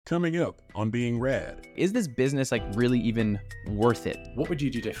Coming up on Being Rad. Is this business like really even worth it? What would you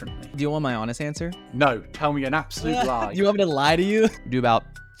do differently? Do you want my honest answer? No, tell me an absolute lie. Do you want me to lie to you? Do about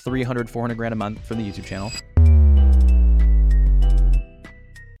 300, 400 grand a month from the YouTube channel.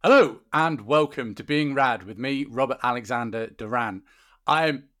 Hello and welcome to Being Rad with me, Robert Alexander Duran. I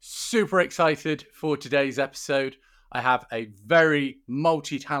am super excited for today's episode. I have a very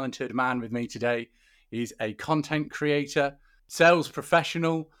multi-talented man with me today. He's a content creator, sales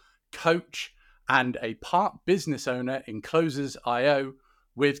professional, coach, and a part business owner in Closers.io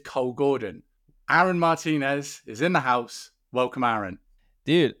with Cole Gordon. Aaron Martinez is in the house. Welcome, Aaron.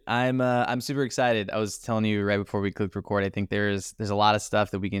 Dude, I'm super excited. I was telling you right before we clicked record, I think there's a lot of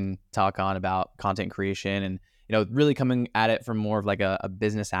stuff that we can talk on about content creation and, you know, really coming at it from more of like a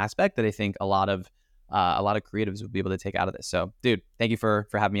business aspect that I think a lot of creatives would be able to take out of this. So, dude, thank you for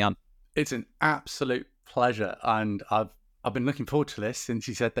having me on. It's an absolute pleasure, and I've been looking forward to this since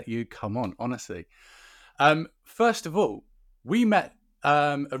you said that you'd come on, honestly. First of all, we met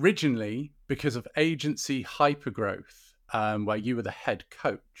originally because of agency Hypergrowth, where you were the head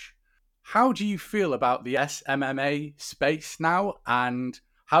coach. How do you feel about the SMMA space now, and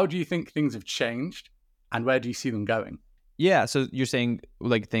how do you think things have changed, and where do you see them going? Yeah, so you're saying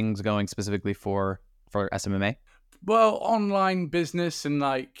like things going specifically for SMMA? Well, online business and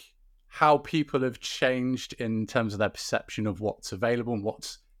like how people have changed in terms of their perception of what's available and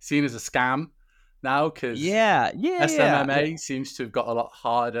what's seen as a scam now, because SMMA seems to have got a lot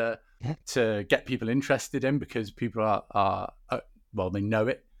harder to get people interested in, because people are they know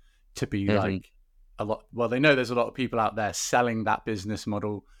it to be like a lot. Well, they know there's a lot of people out there selling that business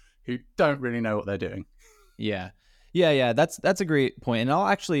model who don't really know what they're doing. Yeah. That's a great point. And I'll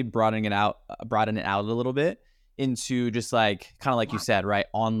actually broaden it out a little bit into just like kind of like you said, right?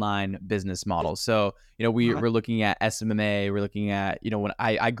 Online business models. So, you know, we're looking at SMMA, we're looking at, you know, when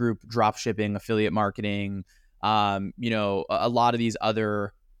I group drop shipping, affiliate marketing, you know, a lot of these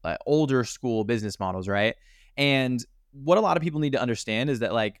other older school business models, right? And what a lot of people need to understand is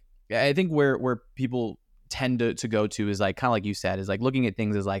that, like, I think where people tend to go to is like kind of like you said, is like looking at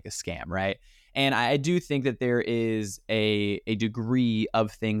things as like a scam, right? And I do think that there is a degree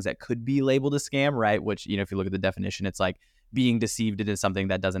of things that could be labeled a scam, right? Which, you know, if you look at the definition, it's like being deceived into something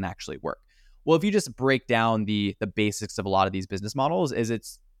that doesn't actually work. Well, if you just break down the basics of a lot of these business models, is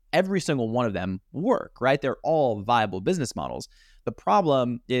it's every single one of them work, right? They're all viable business models. The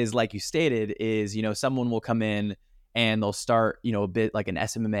problem is, like you stated, is, you know, someone will come in and they'll start, you know, a bit like an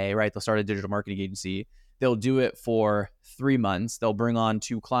SMMA, right? They'll start a digital marketing agency. They'll do it for 3 months. They'll bring on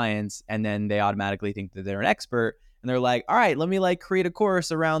 2 clients, and then they automatically think that they're an expert. And they're like, all right, let me like create a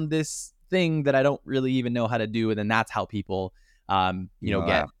course around this thing that I don't really even know how to do. And then that's how people, get,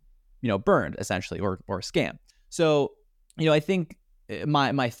 you know, burned essentially, or scam. So, you know, I think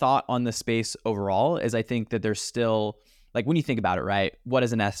my thought on the space overall is I think that there's still, like, when you think about it, right? What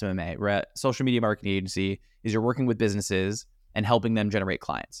is an SMMA? Right? Social media marketing agency is you're working with businesses and helping them generate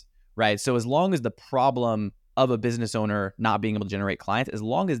clients. Right. So as long as the problem of a business owner not being able to generate clients, as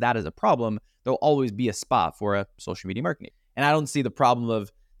long as that is a problem, there'll always be a spot for a social media marketing. And I don't see the problem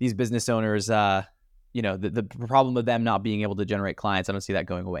of these business owners, the problem of them not being able to generate clients. I don't see that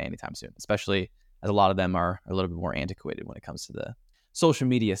going away anytime soon, especially as a lot of them are a little bit more antiquated when it comes to the social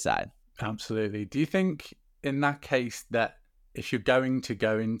media side. Absolutely. Do you think in that case that if you're going to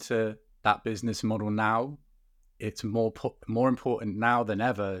go into that business model now, it's more important now than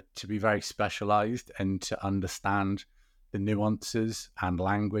ever to be very specialized and to understand the nuances and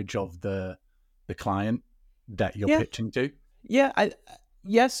language of the client that you're pitching to? Yeah,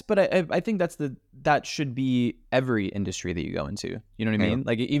 yes, but I think that should be every industry that you go into. You know what I mean?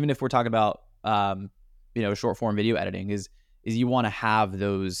 Like, even if we're talking about short form video editing, is you want to have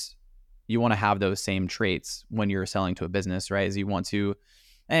those same traits when you're selling to a business, right? Is you want to.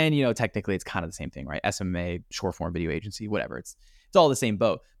 And, you know, technically it's kind of the same thing, right? SMMA, short form video agency, whatever. It's all the same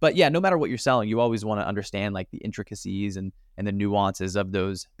boat. But yeah, no matter what you're selling, you always want to understand like the intricacies and the nuances of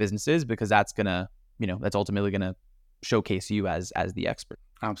those businesses, because that's that's ultimately gonna showcase you as the expert.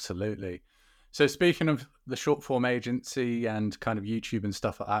 Absolutely. So speaking of the short form agency and kind of YouTube and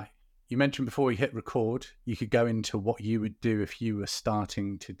stuff like that, you mentioned before we hit record, you could go into what you would do if you were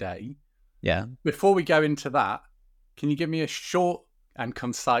starting today. Yeah. Before we go into that, can you give me a short and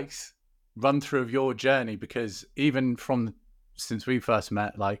concise run through of your journey? Because even since we first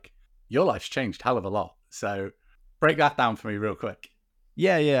met, like, your life's changed hell of a lot. So break that down for me real quick.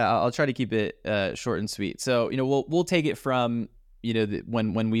 Yeah. I'll try to keep it short and sweet. So, you know, we'll take it from, you know,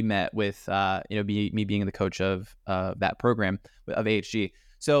 when we met with, me being the coach of that program of AHG.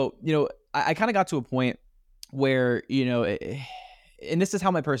 So, you know, I kind of got to a point where, you know, and this is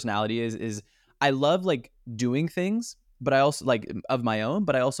how my personality is I love like doing things, but I also like of my own,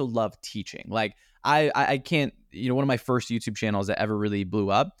 but I also love teaching. Like I can't, one of my first YouTube channels that ever really blew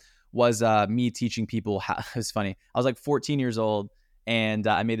up was me teaching people how. It was funny. I was like 14 years old, and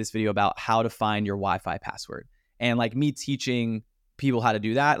I made this video about how to find your Wi-Fi password, and like me teaching people how to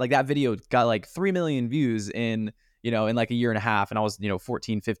do that. Like that video got like 3 million views in like a year and a half, and I was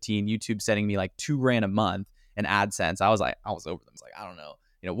 14, 15. YouTube sending me like $2,000 a month in AdSense. I was over them. I was like, I don't know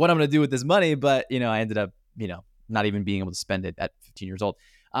what I'm gonna do with this money, but I ended up not even being able to spend it at 15 years old.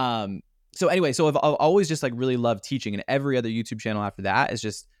 So anyway, so I've always just like really loved teaching, and every other YouTube channel after that is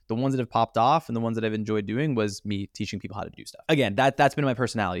just the ones that have popped off, and the ones that I've enjoyed doing was me teaching people how to do stuff. Again, that's been my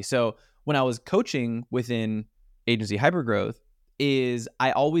personality. So when I was coaching within agency hypergrowth, is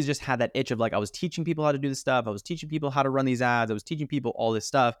I always just had that itch of like, I was teaching people how to do this stuff. I was teaching people how to run these ads. I was teaching people all this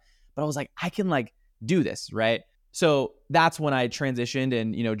stuff, but I was like, I can like do this, right? So that's when I transitioned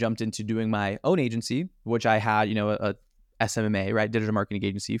and, jumped into doing my own agency, which I had, a SMMA, right? Digital marketing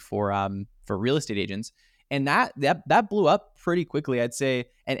agency for real estate agents. And that blew up pretty quickly, I'd say.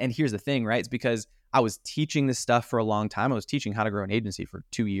 And here's the thing, right? It's because I was teaching this stuff for a long time. I was teaching how to grow an agency for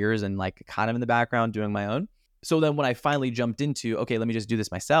 2 years and like kind of in the background doing my own. So then when I finally jumped into, okay, let me just do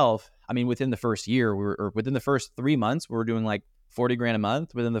this myself. I mean, within the first year, or within the first 3 months, we were doing like $40,000 a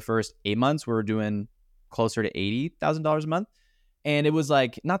month. Within the first 8 months, we were doing closer to $80,000 a month. And it was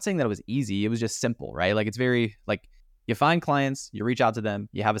like, not saying that it was easy. It was just simple, right? Like it's very like, you find clients, you reach out to them,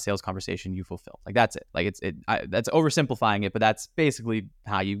 you have a sales conversation, you fulfill. Like that's it. Like that's oversimplifying it, but that's basically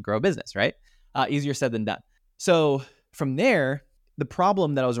how you grow a business, right? Easier said than done. So from there, the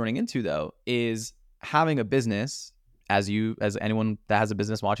problem that I was running into though is having a business, as anyone that has a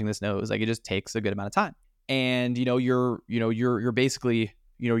business watching this knows, like it just takes a good amount of time. And you're basically,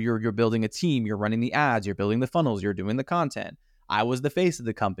 you're building a team, you're running the ads, you're building the funnels, you're doing the content. I was the face of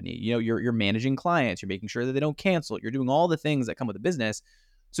the company. You're managing clients, you're making sure that they don't cancel. You're doing all the things that come with a business.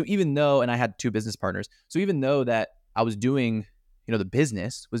 So even though, and I had 2 business partners, so even though that I was doing, the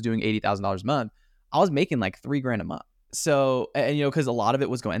business was doing $80,000 a month, I was making like $3,000 a month. So, and because a lot of it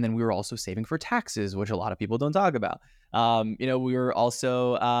was going, and then we were also saving for taxes, which a lot of people don't talk about. We were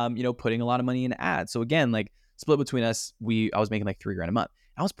also, putting a lot of money in ads. So again, like split between us, I was making like $3,000 a month.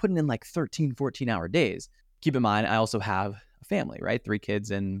 I was putting in like 13, 14-hour days. Keep in mind, I also have a family, right? 3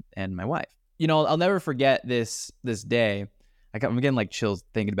 kids and my wife. I'll never forget this day. I'm getting like chills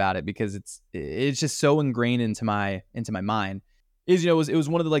thinking about it because it's just so ingrained into my mind. It was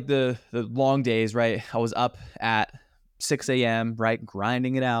one of the long days, right? I was up at 6 a.m., right,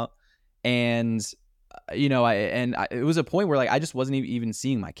 grinding it out, and it was a point where like I just wasn't even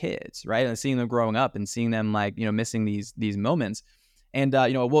seeing my kids, right, and seeing them growing up and seeing them like missing these moments. And I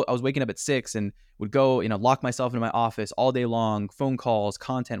was waking up at 6 and would go lock myself into my office all day long, phone calls,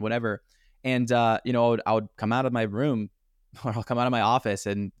 content, whatever. And I would come out of my room or I'll come out of my office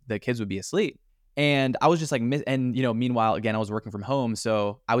and the kids would be asleep. And I was just like, meanwhile, again, I was working from home.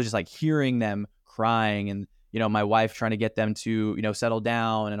 So I was just like hearing them crying and, my wife trying to get them to, settle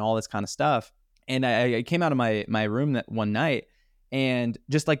down and all this kind of stuff. And I came out of my room that one night and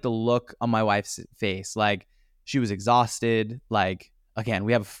just like the look on my wife's face, like she was exhausted. Like, again,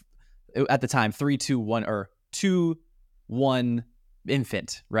 we have at the time 3, 2, 1 or 2, 1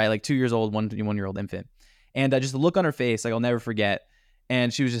 infant, right? Like 2 years old, 1-year-old infant. And just the look on her face, like I'll never forget.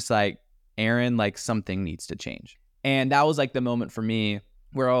 And she was just like, Aaron, like something needs to change. And that was like the moment for me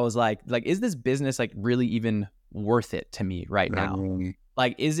where I was like, is this business like really even worth it to me right now?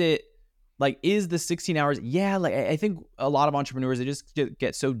 Like, is the 16 hours? Yeah. Like I think a lot of entrepreneurs, they just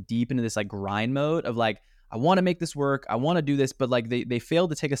get so deep into this like grind mode of like, I want to make this work. I want to do this, but like they fail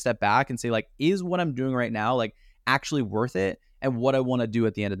to take a step back and say like, is what I'm doing right now like actually worth it? And what I want to do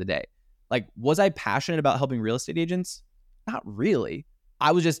at the end of the day? Like, was I passionate about helping real estate agents? Not really.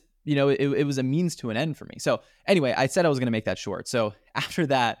 I was just, it was a means to an end for me. So anyway, I said I was going to make that short. So after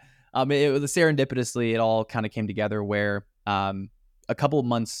that, it was serendipitously, it all kind of came together where a couple of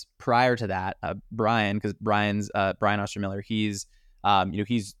months prior to that, Brian, because Brian Ostermiller, he's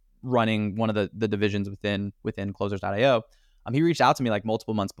running one of the divisions within Closers.io. He reached out to me like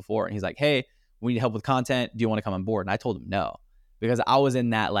multiple months before, and he's like, "Hey, we need help with content. Do you want to come on board?" And I told him no, because I was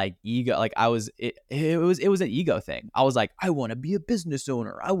in that like ego, like I was, it was an ego thing. I was like, I want to be a business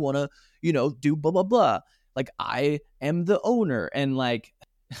owner. I want to, do blah, blah, blah. Like I am the owner. And like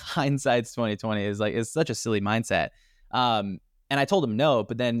hindsight's 2020 is such a silly mindset. And I told him no,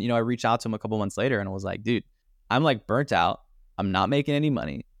 but then, I reached out to him a couple months later and I was like, dude, I'm like burnt out. I'm not making any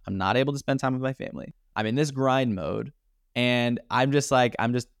money. I'm not able to spend time with my family. I'm in this grind mode and I'm just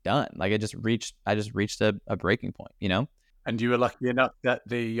done. Like I just reached a breaking point, And you were lucky enough that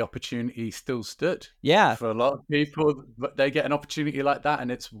the opportunity still stood. Yeah. For a lot of people, but they get an opportunity like that,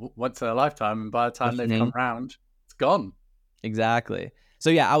 and it's once in a lifetime. And by the time they've come around, it's gone. Exactly. So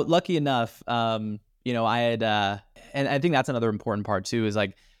yeah, I was lucky enough. I had, and I think that's another important part too, is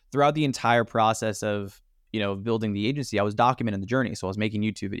like throughout the entire process of, building the agency, I was documenting the journey. So I was making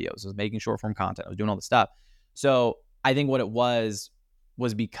YouTube videos, I was making short form content, I was doing all the stuff. So I think what it was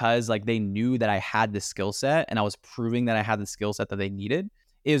because like they knew that I had the skill set and I was proving that I had the skill set that they needed.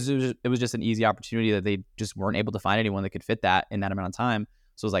 It was just an easy opportunity that they just weren't able to find anyone that could fit that in that amount of time.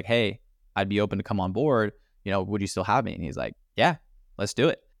 So it was like, hey, I'd be open to come on board. Would you still have me? And he's like, yeah, let's do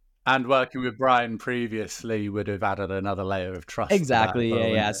it. And working with Brian previously would have added another layer of trust. Exactly. To that,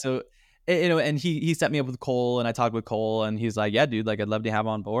 Yeah. So, and he set me up with Cole, and I talked with Cole, and he's like, yeah, dude, like I'd love to have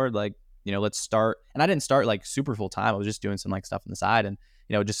on board. Like, let's start. And I didn't start like super full time. I was just doing some like stuff on the side, and,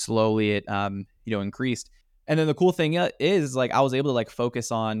 just slowly it, increased. And then the cool thing is like, I was able to like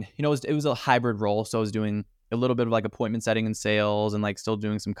focus on, it was a hybrid role. So I was doing a little bit of like appointment setting and sales and like still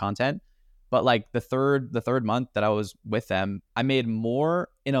doing some content. But like the third month that I was with them, I made more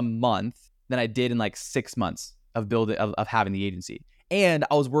in a month than I did in like 6 months of having the agency. And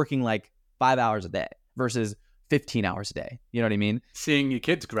I was working like 5 hours a day versus 15 hours a day. You know what I mean? Seeing your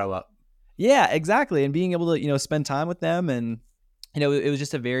kids grow up. Yeah, exactly. And being able to, spend time with them. And, it was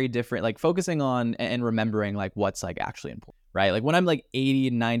just a very different, like focusing on and remembering like what's like actually important, right? Like when I'm like 80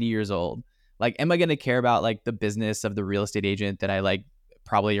 and 90 years old, like, am I going to care about like the business of the real estate agent that I like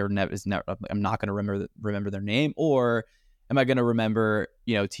probably I'm not going to remember their name, or am I going to remember,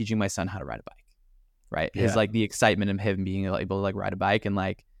 teaching my son how to ride a bike, right? Yeah. His like the excitement of him being able to like ride a bike and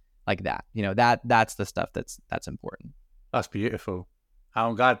like that, that's the stuff that's important. That's beautiful.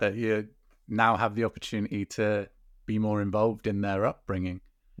 I'm glad that you now have the opportunity to be more involved in their upbringing.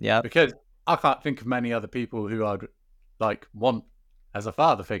 Yeah. Because I can't think of many other people who I'd like want as a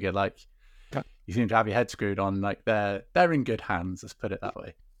father figure. Like, you seem to have your head screwed on. Like they're in good hands. Let's put it that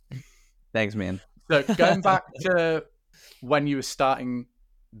way. Thanks, man. So going back to when you were starting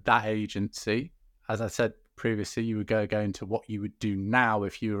that agency, as I said previously, you would go into what you would do now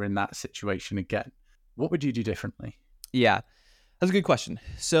if you were in that situation again. What would you do differently? Yeah, that's a good question.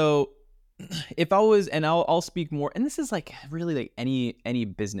 So if I was, and I'll speak more, and this is like really like any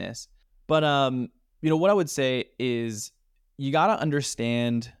business, but what I would say is you got to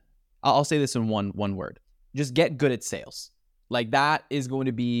understand. I'll say this in one word. Just get good at sales. Like that is going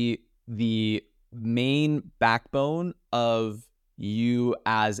to be the main backbone of you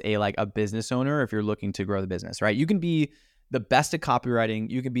as a business owner if you're looking to grow the business, right? You can be the best at copywriting,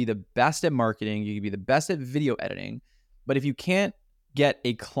 you can be the best at marketing, you can be the best at video editing, but if you can't get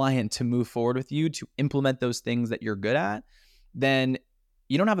a client to move forward with you to implement those things that you're good at, then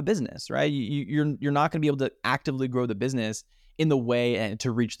you don't have a business, right? You're not going to be able to actively grow the business in the way and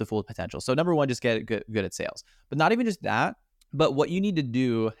to reach the full potential. So number one, just get good at sales. But not even just that, but what you need to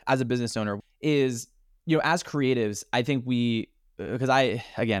do as a business owner is, as creatives, I think because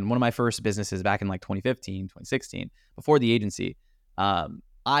one of my first businesses back in like 2015, 2016, before the agency,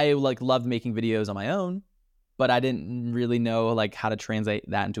 I like loved making videos on my own, but I didn't really know like how to translate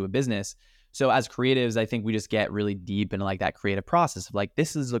that into a business. So as creatives, I think we just get really deep into like that creative process of like,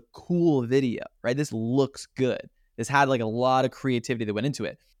 this is a cool video, right? This looks good. This had like a lot of creativity that went into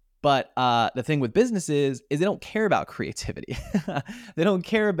it. But the thing with businesses is they don't care about creativity. They don't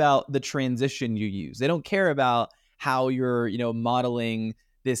care about the transition you use. They don't care about how you're, modeling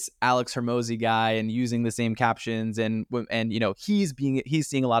this Alex Hermosi guy and using the same captions and he's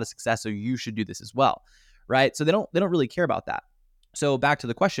seeing a lot of success, so you should do this as well, right? So they don't really care about that. So back to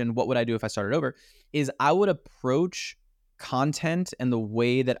the question, what would I do if I started over? Is I would approach content and the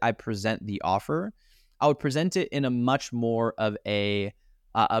way that I present the offer. I would present it in a much more of a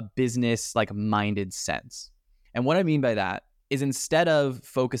business like minded sense. And what I mean by that is instead of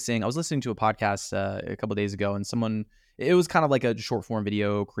focusing, I was listening to a podcast a couple of days ago, and it was kind of like a short form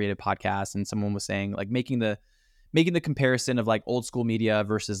video creative podcast, and someone was saying like making the comparison of like old school media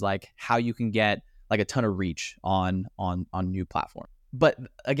versus like how you can get like a ton of reach on new platform. But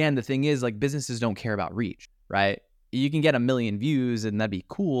again, the thing is like businesses don't care about reach, right? You can get 1 million views and that'd be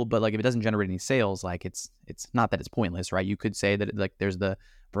cool, but like if it doesn't generate any sales, like it's not that it's pointless, right? You could say that like there's the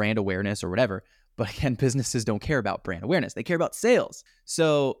brand awareness or whatever, but again, businesses don't care about brand awareness. They care about sales.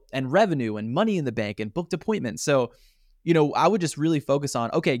 So, and revenue and money in the bank and booked appointments. So, I would just really focus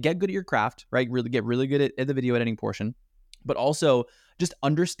on, okay, get good at your craft, right? Get really good at the video editing portion, but also just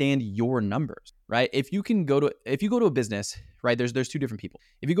understand your numbers, right? If you go to a business, right? There's two different people.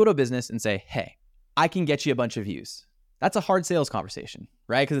 If you go to a business and say, hey, I can get you a bunch of views. That's a hard sales conversation,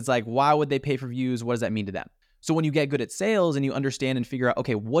 right? Because it's like, why would they pay for views? What does that mean to them? So when you get good at sales and you understand and figure out,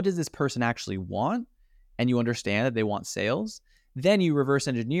 okay, what does this person actually want? And you understand that they want sales, then you reverse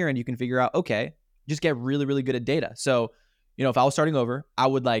engineer and you can figure out, okay, just get really, really good at data. So, if I was starting over, I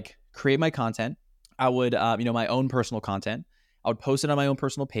would like create my content. I would, my own personal content. I would post it on my own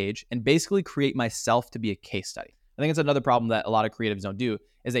personal page and basically create myself to be a case study. I think it's another problem that a lot of creatives don't do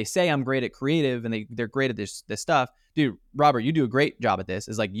is they say I'm great at creative and they're great at this stuff. Dude, Robert, you do a great job at this.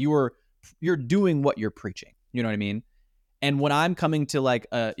 Is like you're doing what you're preaching. You know what I mean? And when I'm coming to like,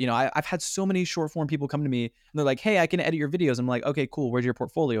 I've had so many short form people come to me and they're like, hey, I can edit your videos. I'm like, okay, cool. Where's your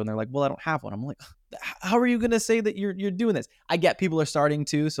portfolio? And they're like, well, I don't have one. I'm like, how are you going to say that you're doing this? I get people are starting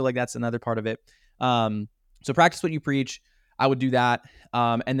to. So like, that's another part of it. So practice what you preach. I would do that.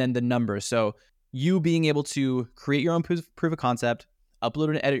 And then the numbers. So you being able to create your own proof of concept, upload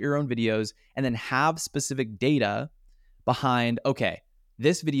and edit your own videos, and then have specific data behind, okay,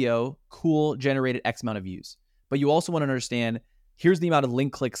 this video, cool, generated X amount of views. But you also want to understand, here's the amount of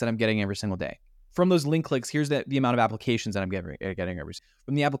link clicks that I'm getting every single day. From those link clicks, here's the amount of applications that I'm getting every.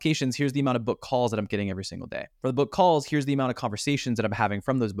 From the applications, here's the amount of book calls that I'm getting every single day. For the book calls, here's the amount of conversations that I'm having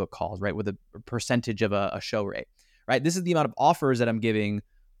from those book calls, right? With a percentage of a show rate, right? This is the amount of offers that I'm giving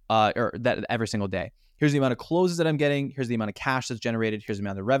or that every single day. Here's the amount of closes that I'm getting. Here's the amount of cash that's generated. Here's the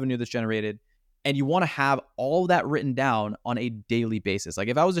amount of revenue that's generated. And you want to have all that written down on a daily basis. Like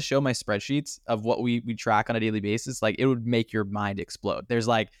if I was to show my spreadsheets of what we track on a daily basis, like it would make your mind explode. There's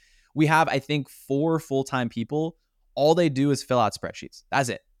like, we have, I think 4 full-time people. All they do is fill out spreadsheets. That's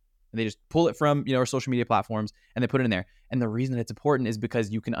it. And they just pull it from, our social media platforms and they put it in there. And the reason that it's important is because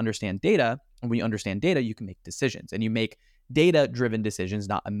you can understand data. And when you understand data, you can make decisions and you make data-driven decisions,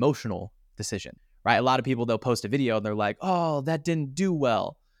 not emotional decision, right? A lot of people, they'll post a video and they're like, oh, that didn't do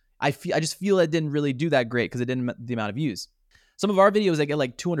well. I just feel it didn't really do that great because it didn't the amount of views. Some of our videos that get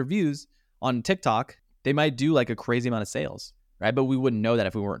like 200 views on TikTok, they might do like a crazy amount of sales, right? But we wouldn't know that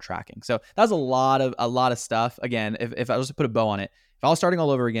if we weren't tracking. So that's a lot of stuff. Again, if I was to put a bow on it, if I was starting all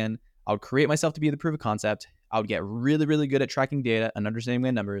over again, I would create myself to be the proof of concept. I would get really, really good at tracking data and understanding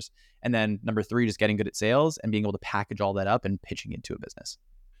my numbers. And then number 3, just getting good at sales and being able to package all that up and pitching into a business.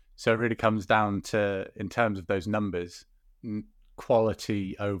 So it really comes down to, in terms of those numbers,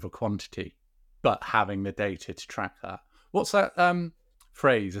 quality over quantity, but having the data to track that. What's that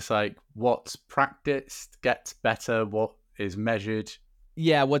phrase? It's like what's practiced gets better, what is measured.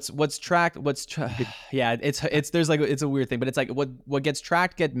 Yeah, what's tracked, yeah, it's there's like it's a weird thing, but it's like what gets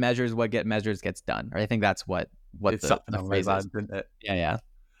tracked get measures, what get measured gets done. Right? I think that's what it's something the phrase is, isn't it? Yeah.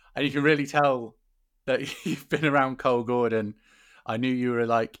 And you can really tell that you've been around Cole Gordon. I knew you were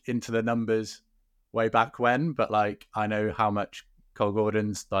like into the numbers way back when, but like I know how much Cole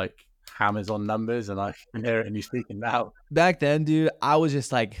Gordon's like hammers on numbers, and I can hear it in you speaking now. Back then, dude, I was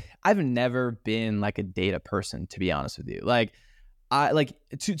just like, I've never been like a data person, to be honest with you. Like I like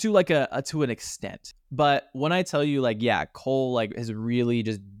to like to an extent, but when I tell you like, yeah, Cole like has really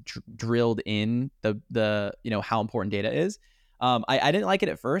just drilled in the how important data is. I didn't like it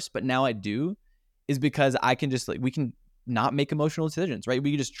at first, but now I do, is because I can just like, we can not make emotional decisions, right?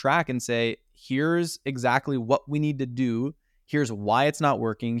 We can just track and say, here's exactly what we need to do. Here's why it's not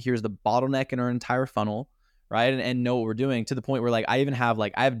working. Here's the bottleneck in our entire funnel, right? And know what we're doing, to the point where like I even have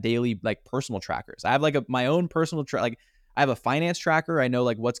like, I have daily like personal trackers. I have like my own personal like I have a finance tracker. I know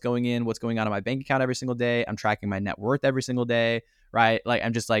like what's going on my bank account every single day. I'm tracking my net worth every single day, right? Like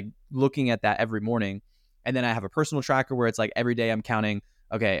I'm just like looking at that every morning. And then I have a personal tracker where it's like every day I'm counting,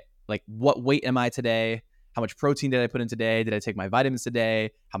 okay, like what weight am I today? How much protein did I put in today? Did I take my vitamins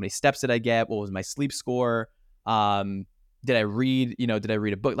today? How many steps did I get? What was my sleep score? Did I read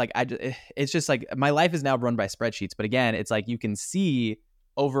a book? Like it's just like my life is now run by spreadsheets. But again, it's like you can see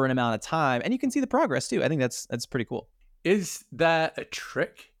over an amount of time and you can see the progress too. I think that's pretty cool. Is there a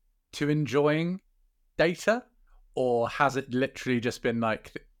trick to enjoying data, or has it literally just been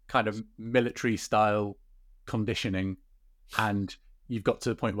like kind of military style conditioning and you've got to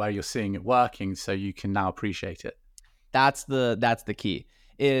the point where you're seeing it working so you can now appreciate it? That's the key.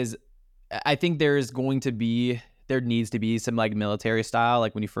 Is I think there needs to be some like military style,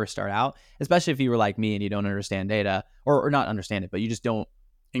 like when you first start out, especially if you were like me and you don't understand data or not understand it, but you just don't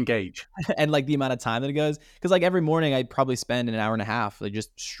engage. And like the amount of time that it goes, because like every morning I'd probably spend an hour and a half, like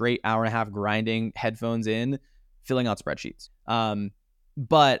just straight hour and a half grinding, headphones in, filling out spreadsheets.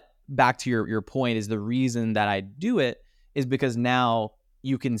 But back to your point, is the reason that I do it is because now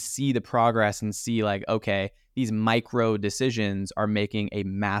you can see the progress and see like, okay, these micro decisions are making a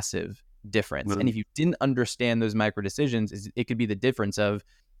massive difference. And if you didn't understand those micro decisions, it could be the difference of,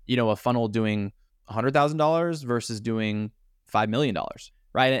 a funnel doing $100,000 versus doing $5 million.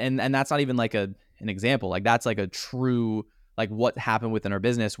 right? And that's not even like an example. Like that's like a true, like what happened within our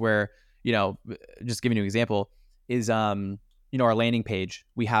business where, just giving you an example is, our landing page,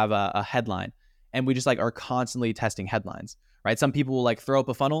 we have a headline and we just like are constantly testing headlines, right? Some people will like throw up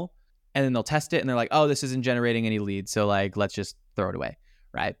a funnel and then they'll test it and they're like, oh, this isn't generating any leads. So like, let's just throw it away,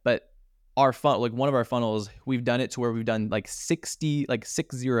 right? But our funnel, like one of our funnels, we've done it to where we've done like 60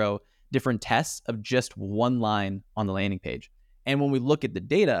 different tests of just one line on the landing page. And when we look at the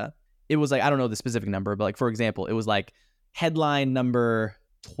data, it was like, I don't know the specific number, but like, for example, it was like headline number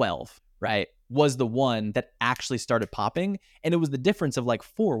 12, right? Was the one that actually started popping. And it was the difference of like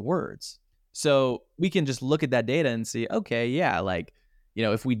 4 words. So we can just look at that data and see, okay, yeah, like,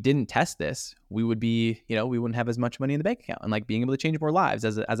 if we didn't test this, we would be, we wouldn't have as much money in the bank account and like being able to change more lives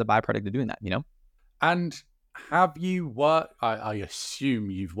as a byproduct of doing that, And have you worked, I assume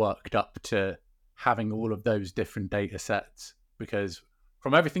you've worked up to having all of those different data sets, because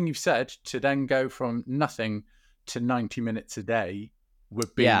from everything you've said, to then go from nothing to 90 minutes a day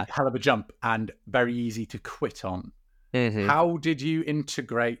would be a hell of a jump and very easy to quit on. Mm-hmm. How did you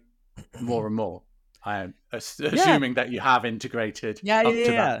integrate more and more? I am assuming that you have integrated up to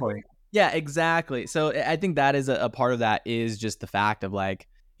that point. Yeah, exactly. So I think that is a part of that is just the fact of like,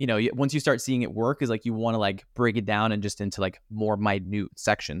 once you start seeing it work is like you want to like break it down and just into like more minute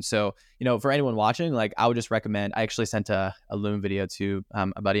sections. So, for anyone watching, like I would just recommend, I actually sent a Loom video to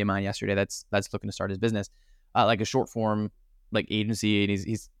a buddy of mine yesterday that's looking to start his business, like a short form like agency, and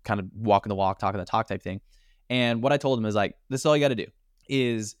he's kind of walking the walk, talking the talk type thing. And what I told him is like, this is all you got to do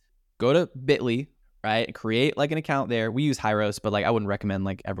is go to Bitly, right? Create like an account there. We use Hyros, but like I wouldn't recommend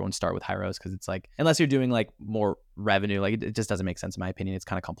like everyone start with Hyros because it's like, unless you're doing like more revenue, like it just doesn't make sense in my opinion. It's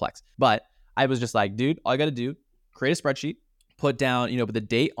kind of complex. But I was just like, dude, all you got to do, create a spreadsheet, put down, with the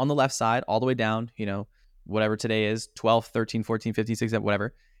date on the left side all the way down, whatever today is, 12, 13, 14, 15, 16,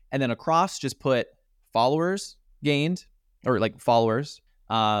 whatever. And then across just put followers gained or like followers,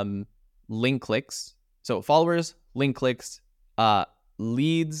 link clicks. So followers, link clicks,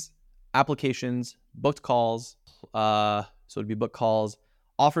 leads, applications, booked calls, so it'd be booked calls,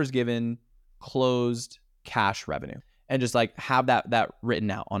 offers given, closed, cash revenue, and just like have that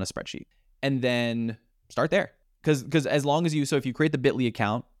written out on a spreadsheet, and then start there. Because as long as so if you create the Bitly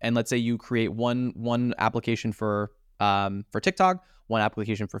account and let's say you create one application for TikTok, one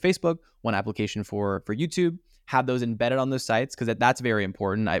application for Facebook, one application for YouTube, have those embedded on those sites because that's very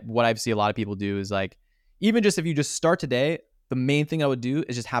important. What I see a lot of people do is like, even just if you just start today, the main thing I would do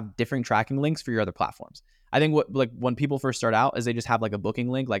is just have different tracking links for your other platforms. I think when people first start out is they just have like a booking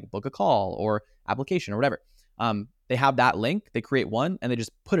link, like book a call or application or whatever. They have that link, they create one and they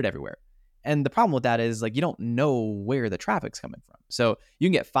just put it everywhere. And the problem with that is like, you don't know where the traffic's coming from. So you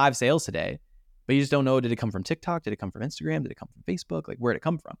can get 5 sales today, but you just don't know, did it come from TikTok? Did it come from Instagram? Did it come from Facebook? Like where did it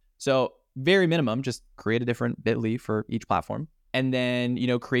come from? So very minimum, just create a different Bitly for each platform and then,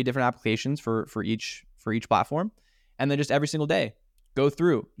 create different applications for each platform. And then just every single day, go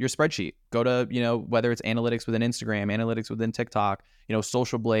through your spreadsheet, go to, whether it's analytics within Instagram, analytics within TikTok,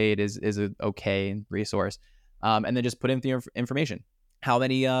 Social Blade is an okay resource. And then just put in the information. How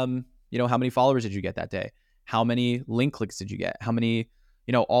many, how many followers did you get that day? How many link clicks did you get? How many,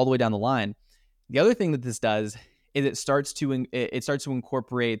 all the way down the line. The other thing that this does is it starts to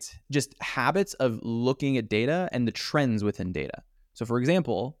incorporate just habits of looking at data and the trends within data. So for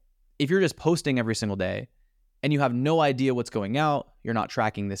example, if you're just posting every single day, and you have no idea what's going out, you're not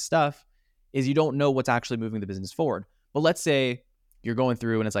tracking this stuff, is you don't know what's actually moving the business forward. But let's say you're going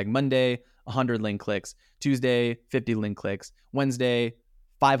through and it's like Monday, 100 link clicks, Tuesday, 50 link clicks, Wednesday,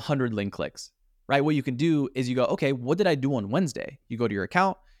 500 link clicks, right? What you can do is you go, okay, what did I do on Wednesday? You go to your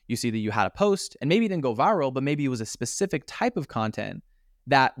account, you see that you had a post and maybe it didn't go viral, but maybe it was a specific type of content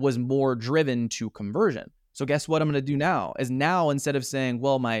that was more driven to conversion. So guess what I'm going to do now is instead of saying,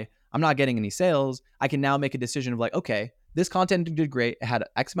 well, I'm not getting any sales, I can now make a decision of like, okay, this content did great. It had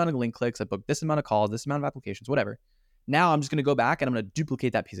X amount of link clicks. I booked this amount of calls, this amount of applications, whatever. Now I'm just going to go back and I'm going to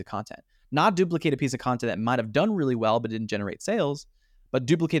duplicate that piece of content. Not duplicate a piece of content that might have done really well, but didn't generate sales, but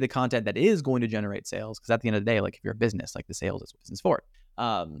duplicate the content that is going to generate sales. Because at the end of the day, like if you're a business, like the sales is what business for.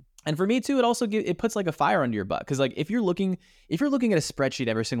 And for me too, it also it puts like a fire under your butt. Because like if you're looking at a spreadsheet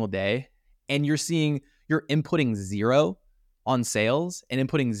every single day and you're inputting 0 on sales and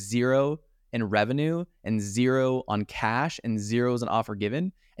inputting 0 in revenue and 0 on cash and zeros on offer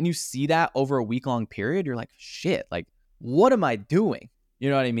given, and you see that over a week-long period, you're like, shit, like what am I doing?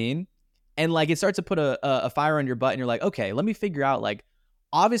 You know what I mean? And like it starts to put a fire on your butt and you're like, okay, let me figure out like,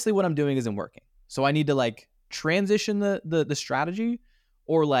 obviously what I'm doing isn't working. So I need to like transition the strategy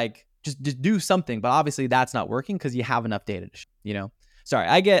or like just do something, but obviously that's not working because you have enough data to Sorry,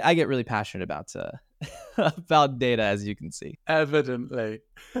 I get really passionate about about data, as you can see. Evidently.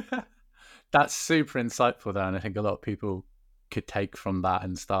 That's super insightful though, and I think a lot of people could take from that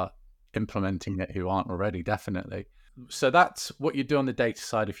and start implementing it who aren't already, definitely. So that's what you do on the data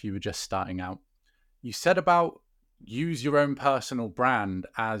side if you were just starting out. You said about use your own personal brand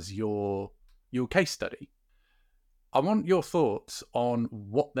as your case study. I want your thoughts on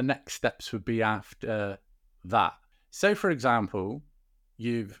what the next steps would be after that. So, for example,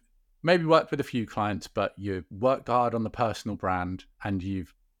 you've maybe worked with a few clients, but you've worked hard on the personal brand and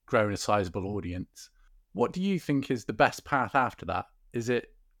you've grown a sizable audience. What do you think is the best path after that? Is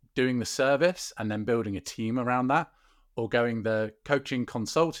it doing the service and then building a team around that, or going the coaching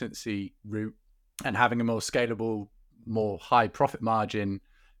consultancy route and having a more scalable, more high profit margin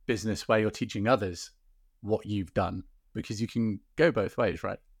business where you're teaching others what you've done? Because you can go both ways,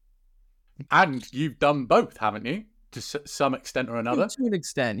 right? And you've done both, haven't you? To some extent or another. To an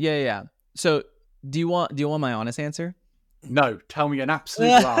extent, yeah. So, do you want my honest answer? No, tell me an absolute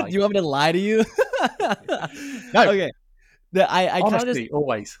lie. Do you want me to lie to you? No. Okay. I kind of Honestly,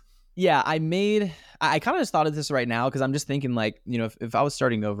 always. Yeah, I kind of just thought of this right now because I'm just thinking like, if I was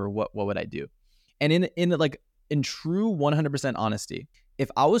starting over, what would I do? And in true 100% honesty, if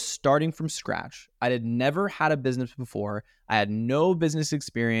I was starting from scratch, I had never had a business before, I had no business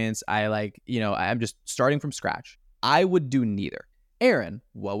experience, I'm just starting from scratch, I would do neither. Aaron,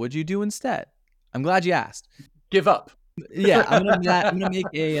 what would you do instead? I'm glad you asked. Give up. Yeah, I'm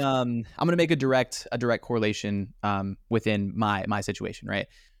gonna make a direct correlation within my situation, right?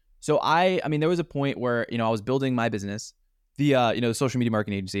 So I mean, there was a point where I was building my business, the social media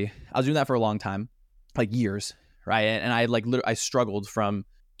marketing agency. I was doing that for a long time, like years, right? And I struggled from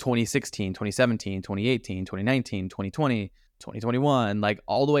 2016, 2017, 2018, 2019, 2020, 2021, like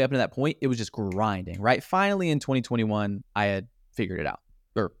all the way up to that point. It was just grinding, right? Finally, in 2021, I had figured it out,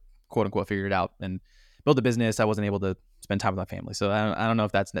 or quote unquote figured it out, and built a business. I wasn't able to spend time with my family, so I don't know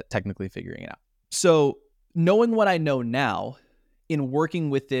if that's technically figuring it out. So knowing what I know now, in working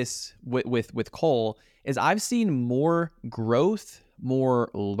with this with Cole, is I've seen more growth,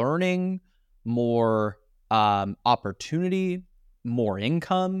 more learning, more opportunity, more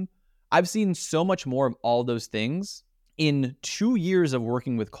income. I've seen so much more of all those things in 2 years of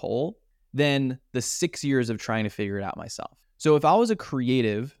working with Cole than the 6 years of trying to figure it out myself. So if I was a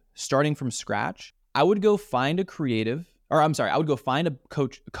creative starting from scratch, I would go find a I would go find a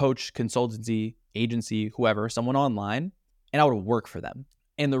coach, consultancy, agency, whoever, someone online, and I would work for them.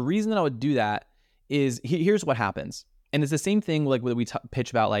 And the reason that I would do that is here's what happens. And it's the same thing like when we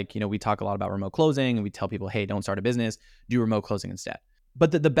pitch about, like, we talk a lot about remote closing and we tell people, hey, don't start a business, do remote closing instead.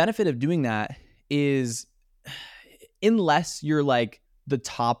 But the benefit of doing that is, unless you're like the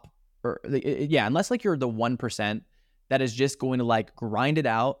top, unless like you're the 1% that is just going to like grind it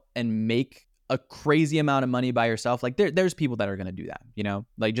out and make a crazy amount of money by yourself. Like there's people that are going to do that,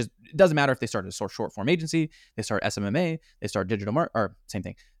 like just, it doesn't matter if they start a short form agency, they start SMMA, they start digital or same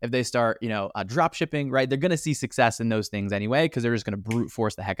thing. If they start, drop shipping, right? They're going to see success in those things anyway, because they're just going to brute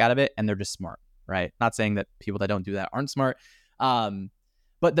force the heck out of it. And they're just smart, right? Not saying that people that don't do that aren't smart.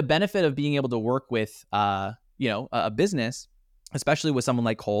 But the benefit of being able to work with, a business, especially with someone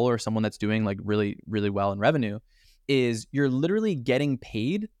like Cole or someone that's doing like really, really well in revenue, is you're literally getting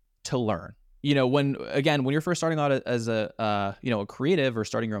paid to learn. When you're first starting out as a creative or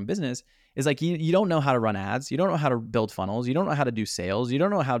starting your own business, is like you don't know how to run ads, you don't know how to build funnels, you don't know how to do sales, you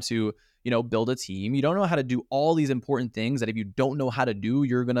don't know how to build a team, you don't know how to do all these important things that if you don't know how to do,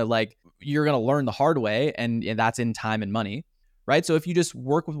 you're gonna learn the hard way, and that's in time and money, right? So if you just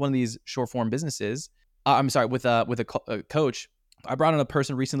work with one of these short form businesses, with a coach. I brought on a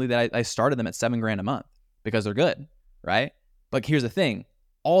person recently that I started them at $7,000 a month because they're good, right? But here's the thing.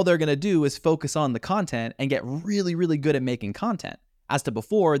 All they're going to do is focus on the content and get really, really good at making content. As to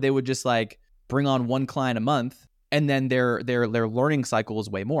before, they would just like bring on one client a month, and then their learning cycle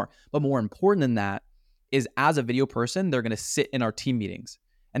is way more. But more important than that is, as a video person, they're going to sit in our team meetings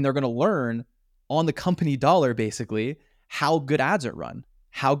and they're going to learn on the company dollar, basically, how good ads are run,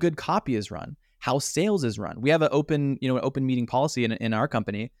 how good copy is run, how sales is run. We have an open meeting policy in our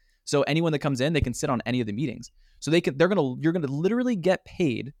company. So anyone that comes in, they can sit on any of the meetings. So you're gonna literally get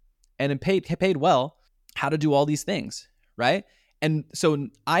paid, and paid well, how to do all these things, right? And so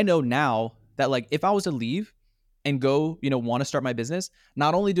I know now that, like, if I was to leave and go, want to start my business,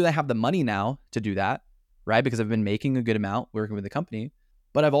 not only do I have the money now to do that, right? Because I've been making a good amount working with the company,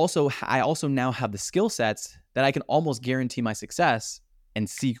 but I also now have the skill sets that I can almost guarantee my success and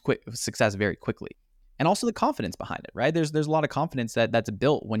see quick success very quickly. And also the confidence behind it, right? There's a lot of confidence that's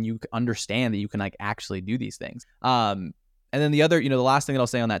built when you understand that you can like actually do these things. And And then the other, the last thing that I'll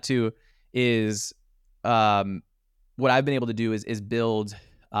say on that too is what I've been able to do is build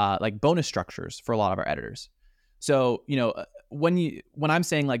like bonus structures for a lot of our editors. So, when I'm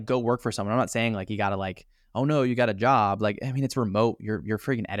saying like go work for someone, I'm not saying like you gotta like, oh no, you got a job. Like, I mean, it's remote. You're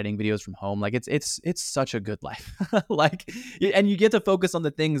freaking editing videos from home. Like it's such a good life. Like, and you get to focus on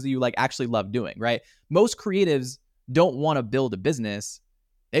the things that you like actually love doing, right? Most creatives don't want to build a business.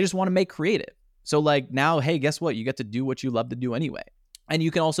 They just want to make creative. So like now, hey, guess what? You get to do what you love to do anyway. And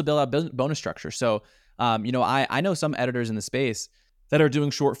you can also build out bonus structure. So, I know some editors in the space that are doing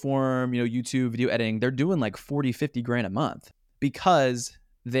short form, YouTube video editing. They're doing like 40, 50 grand a month because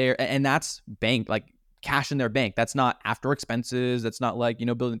and that's bank, like cash in their bank. That's not after expenses. That's not like,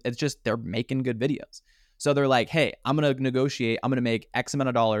 building. It's just they're making good videos. So they're like, hey, I'm going to negotiate. I'm going to make X amount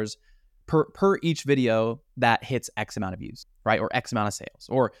of dollars per each video that hits X amount of views, right? Or X amount of sales.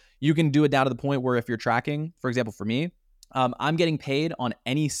 Or you can do it down to the point where if you're tracking, for example, for me, I'm getting paid on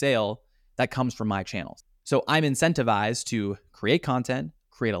any sale that comes from my channels. So I'm incentivized to create content,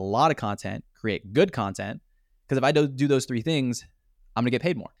 create a lot of content, create good content. Because if I do those three things, I'm going to get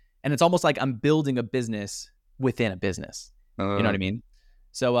paid more. And it's almost like I'm building a business within a business. You know what I mean?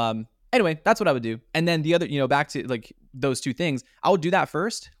 So anyway, that's what I would do. And then the other, back to like those two things, I would do that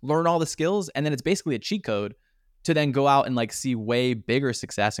first, learn all the skills, and then it's basically a cheat code to then go out and like see way bigger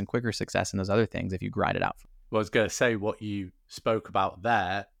success and quicker success in those other things if you grind it out. Well, I was going to say what you spoke about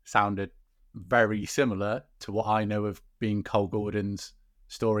there sounded very similar to what I know of being Cole Gordon's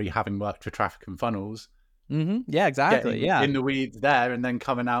story, having worked for Traffic and Funnels. Mm-hmm. Yeah, exactly. Yeah, in the weeds there, and then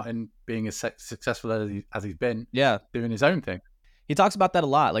coming out and being as successful as he's been. Yeah, doing his own thing. He talks about that a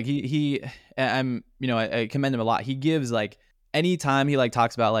lot. Like I commend him a lot. He gives like anytime he like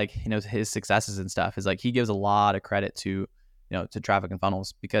talks about like his successes and stuff is like he gives a lot of credit to to Traffic and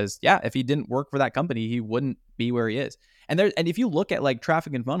Funnels because if he didn't work for that company, he wouldn't be where he is. And if you look at like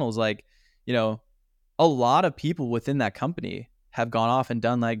Traffic and Funnels, like a lot of people within that company have gone off and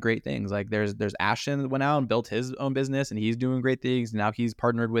done like great things. Like there's Ashton that went out and built his own business and he's doing great things. Now he's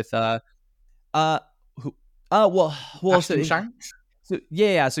partnered with Ashton Shanks. So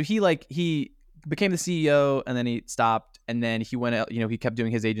he became the CEO and then he stopped and then he went out, he kept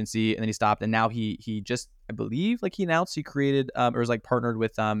doing his agency and then he stopped and now he just, I believe like he announced he created or was like partnered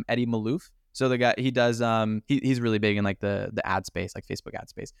with Eddie Malouf. So the guy, he does he's really big in like the ad space, like Facebook ad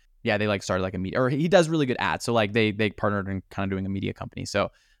space. Yeah, they like started like a media, or he does really good ads. So like they partnered and kind of doing a media company.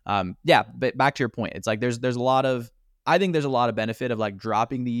 So but back to your point, it's like there's a lot of, I think there's a lot of benefit of like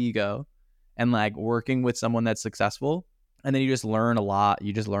dropping the ego and like working with someone that's successful. And then you just learn a lot.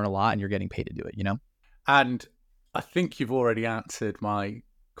 You just learn a lot and you're getting paid to do it, And I think you've already answered my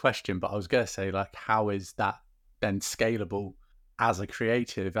question, but I was going to say like, how is that then scalable as a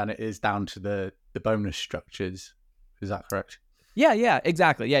creative? And it is down to the bonus structures. Is that correct? Yeah,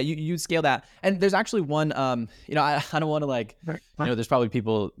 exactly. Yeah, you scale that. And there's actually one, I don't want to like, there's probably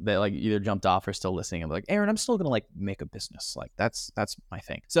people that like either jumped off or still listening. I'm like, Aaron, I'm still going to like make a business. Like that's my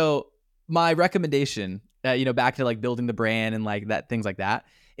thing. So my recommendation, back to like building the brand and like that, things like that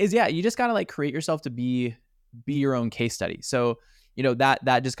is, you just got to like create yourself to be your own case study. So,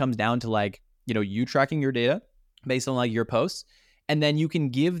 that just comes down to like, you tracking your data based on like your posts. And then you can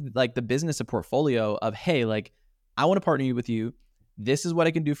give like the business a portfolio of, hey, like I want to partner with you. This is what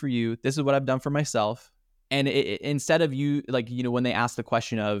I can do for you. This is what I've done for myself. And instead of you, like, when they ask the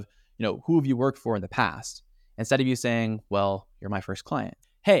question of, who have you worked for in the past? Instead of you saying, well, you're my first client.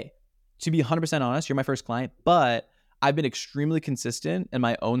 Hey, to be 100% honest, you're my first client, but I've been extremely consistent in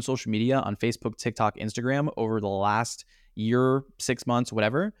my own social media on Facebook, TikTok, Instagram over the last year, 6 months,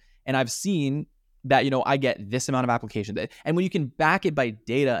 whatever. And I've seen that, I get this amount of applications. And when you can back it by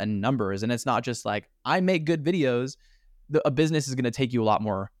data and numbers, and it's not just like, I make good videos, a business is going to take you a lot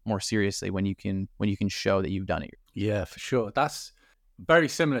more seriously when you can show that you've done it. Yeah, for sure. That's very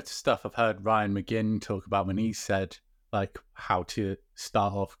similar to stuff I've heard Ryan McGinn talk about when he said like how to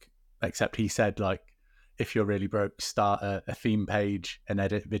start off, except he said like, if you're really broke, start a theme page and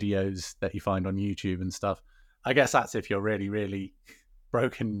edit videos that you find on YouTube and stuff. I guess that's if you're really, really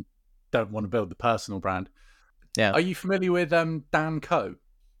broke and don't want to build the personal brand. Yeah. Are you familiar with Dan Coe?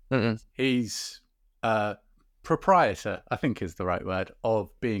 Mm-mm. He's proprietor, I think is the right word, of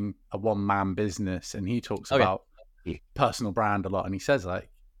being a one-man business. And he talks about personal brand a lot. And he says like,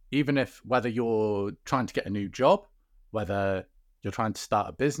 even if whether you're trying to get a new job, whether you're trying to start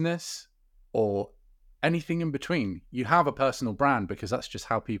a business or anything in between, you have a personal brand because that's just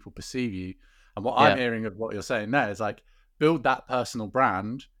how people perceive you. And what I'm hearing of what you're saying there is like, build that personal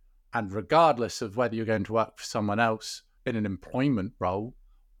brand. And regardless of whether you're going to work for someone else in an employment role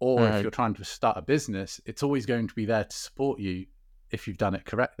Or if you're trying to start a business, it's always going to be there to support you if you've done it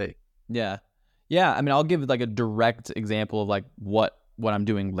correctly. Yeah. Yeah. I mean, I'll give like a direct example of like what I'm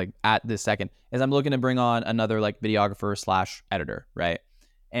doing like at this second is I'm looking to bring on another like videographer / editor, right?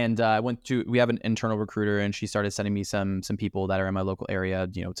 And we have an internal recruiter, and she started sending me some people that are in my local area,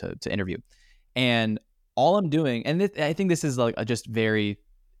 you know, to interview. And all I'm doing, and I think this is like it's very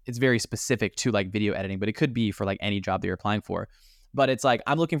specific to like video editing, but it could be for like any job that you're applying for. But it's like,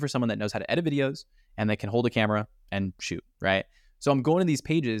 I'm looking for someone that knows how to edit videos and they can hold a camera and shoot, right? So I'm going to these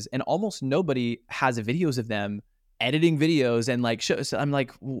pages and almost nobody has videos of them editing videos and like show. So I'm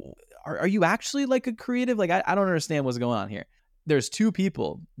like, are you actually like a creative? Like, I don't understand what's going on here. There's two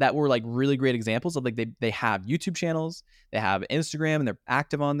people that were like really great examples of like, they have YouTube channels, they have Instagram and they're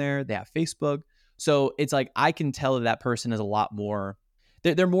active on there, they have Facebook. So it's like, I can tell that person is a lot more,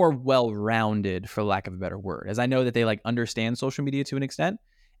 they're more well-rounded, for lack of a better word, as I know that they like understand social media to an extent.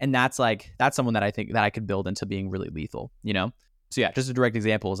 And that's someone that I think that I could build into being really lethal, you know? So yeah, just a direct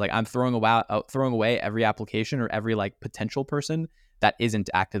example is like, I'm throwing away every application or every like potential person that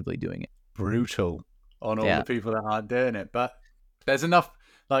isn't actively doing it. Brutal on all the people that aren't doing it. But there's enough,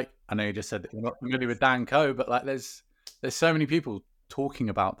 like, I know you just said that you're not familiar with Dan Coe, but like there's so many people talking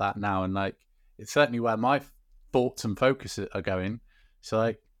about that now. And like, it's certainly where my thoughts and focus are going. So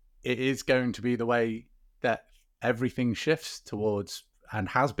like, it is going to be the way that everything shifts towards, and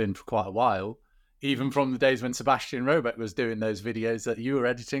has been for quite a while, even from the days when Sebastian Roebuck was doing those videos that you were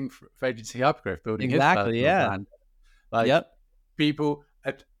editing for Agency Hypergrowth, building his personal brand. Like, people,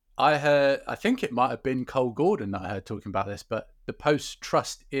 I think it might have been Cole Gordon that I heard talking about this, but the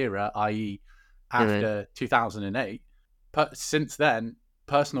post-trust era, i.e. after 2008, since then,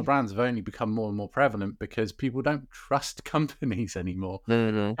 personal brands have only become more and more prevalent because people don't trust companies anymore.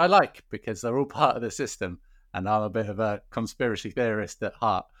 I like, because they're all part of the system, and I'm a bit of a conspiracy theorist at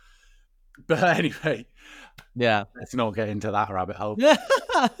heart. But anyway, let's not get into that rabbit hole. So,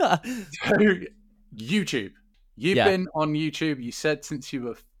 YouTube. You've been on YouTube, you said, since you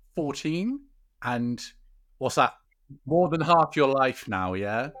were 14, and what's that? More than half your life now,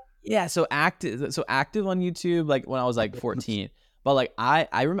 yeah? Yeah, so active on YouTube like when I was like 14. But like I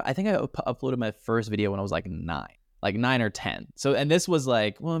remember, I think I uploaded my first video when I was like 9 or 10. So, and this was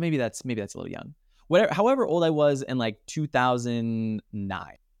like, well, maybe that's a little young. However old I was in like 2009.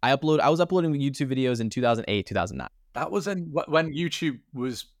 I was uploading YouTube videos in 2008, 2009. That was when YouTube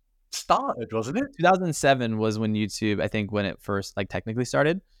was started, wasn't it? 2007 was when YouTube, I think, when it first like technically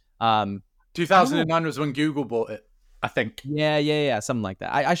started. 2009 was when Google bought it, I think. Yeah, something like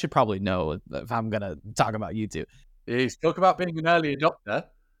that. I should probably know if I'm gonna talk about YouTube. He's talk about being an early adopter.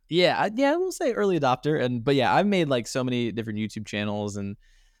 Yeah, we'll say early adopter. But yeah, I've made like so many different YouTube channels and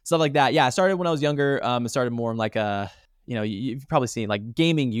stuff like that. Yeah, I started when I was younger. I started more in like you've probably seen like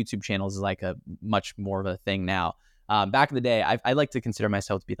gaming YouTube channels is like a much more of a thing now. Back in the day, I like to consider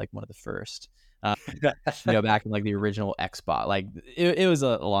myself to be like one of the first. Back in like the original Xbox, like it was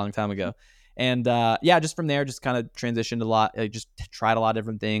a long time ago. And just from there, just kind of transitioned a lot. I just tried a lot of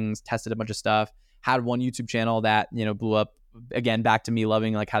different things, tested a bunch of stuff. Had one YouTube channel that blew up. Again, back to me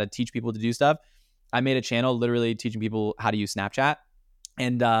loving like how to teach people to do stuff. I made a channel literally teaching people how to use Snapchat,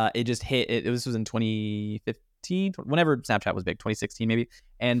 and it just hit. This was in 2015, whenever Snapchat was big, 2016 maybe.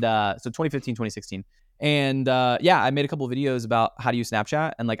 And so 2015, 2016. And I made a couple of videos about how to use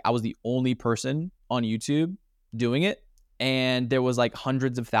Snapchat, and like I was the only person on YouTube doing it. And there was like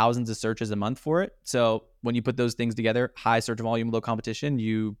hundreds of thousands of searches a month for it. So when you put those things together, high search volume, low competition,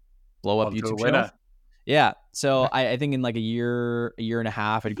 you blow up YouTube channels. Yeah. So I think in like a year and a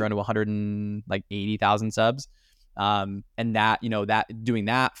half, I'd grown to 180,000 subs. And that doing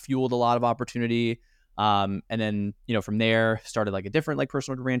that fueled a lot of opportunity. And then, from there started like a different like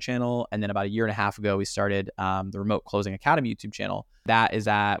personal brand channel. And then about a year and a half ago, we started the Remote Closing Academy YouTube channel. That is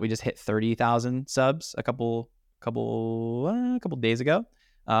we just hit 30,000 subs a couple days ago,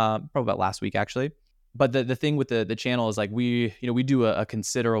 probably about last week actually. But the thing with the channel is like we do a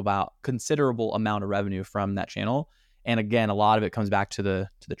considerable amount of revenue from that channel, and again, a lot of it comes back to the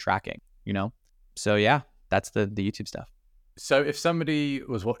tracking, So yeah, that's the YouTube stuff. So if somebody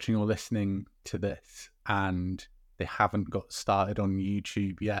was watching or listening to this and they haven't got started on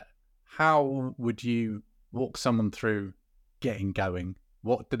YouTube yet, how would you walk someone through getting going?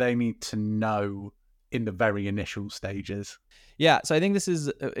 What do they need to know in the very initial stages? Yeah, so I think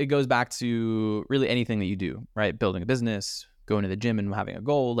it goes back to really anything that you do, right? Building a business, going to the gym and having a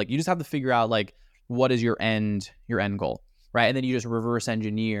goal. Like you just have to figure out like what is your end goal, right? And then you just reverse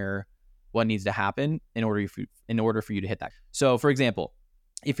engineer what needs to happen in order for you to hit that. So for example,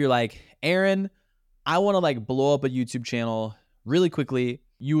 if you're like, Aaron, I want to like blow up a YouTube channel really quickly.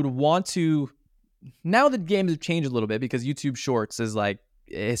 you would want to, now the games have changed a little bit because YouTube Shorts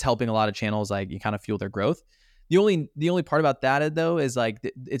is helping a lot of channels, like you kind of fuel their growth. The only part about that though is like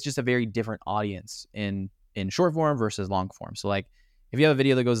it's just a very different audience in short form versus long form. So like if you have a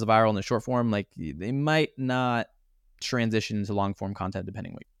video that goes viral in the short form, like they might not transition into long form content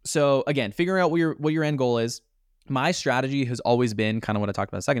depending. So again, figuring out what your end goal is. My strategy has always been kind of what I talked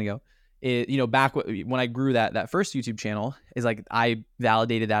about a second ago. Back when I grew that first YouTube channel, is like I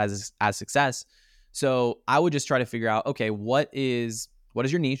validated that as success. So I would just try to figure out, okay, what is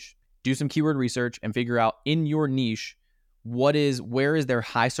your niche? Do some keyword research and figure out in your niche where is their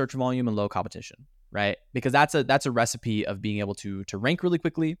high search volume and low competition, right? Because that's a recipe of being able to rank really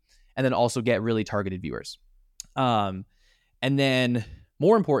quickly and then also get really targeted viewers. And then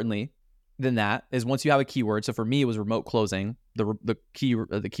more importantly than that is once you have a keyword. So for me, it was remote closing, the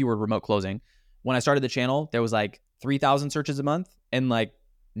keyword remote closing. When I started the channel, there was like 3,000 searches a month and like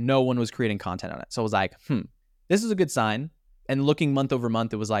no one was creating content on it. So I was like, this is a good sign. And looking month over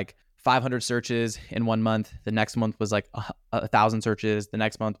month, it was like 500 searches in 1 month. The next month was like 1,000 searches. The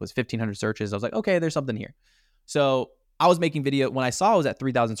next month was 1,500 searches. I was like, okay, there's something here. So I was making video. When I saw I was at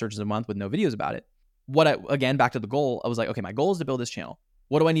 3,000 searches a month with no videos about it, again, back to the goal, I was like, okay, my goal is to build this channel.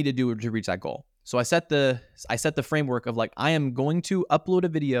 What do I need to do to reach that goal? So I set the framework of like, I am going to upload a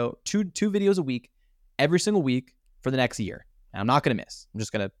video, two videos a week, every single week for the next year. And I'm not going to miss. I'm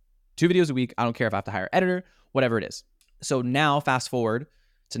just going to 2 videos a week. I don't care if I have to hire an editor, whatever it is. So now fast forward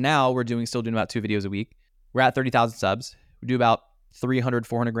to now we're still doing about 2 videos a week. We're at 30,000 subs. We do about 300,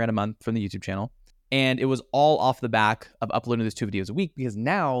 400 grand a month from the YouTube channel. And it was all off the back of uploading those 2 videos a week because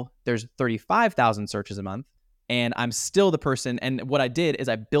now there's 35,000 searches a month and I'm still the person. And what I did is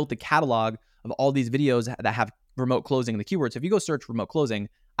I built the catalog of all these videos that have remote closing in the keywords. So if you go search remote closing,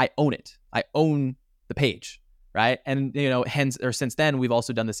 I own it. I own the page, right? And since then, we've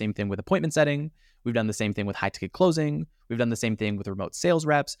also done the same thing with appointment setting. We've done the same thing with high ticket closing. We've done the same thing with remote sales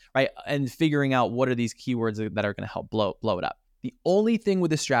reps, right? And figuring out what are these keywords that are going to help blow it up. The only thing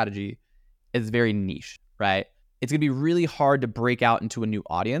with this strategy is very niche, right? It's going to be really hard to break out into a new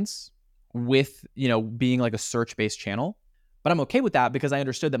audience with, being like a search-based channel. But I'm okay with that because I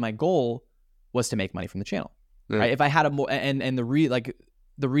understood that my goal was to make money from the channel, right? If I had a more, and the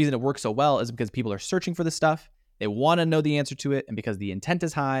reason it works so well is because people are searching for this stuff. They want to know the answer to it. And because the intent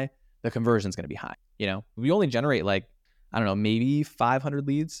is high, the conversion is going to be high. We only generate maybe 500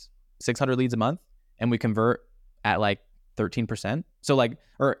 leads, 600 leads a month, and we convert at 13%. So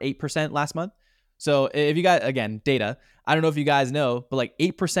or 8% last month. So if you got, again, data, I don't know if you guys know, but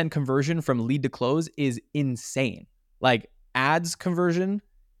 8% conversion from lead to close is insane. Ads conversion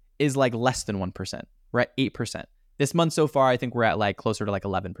is less than 1%. We're at 8%. This month so far, I think we're at closer to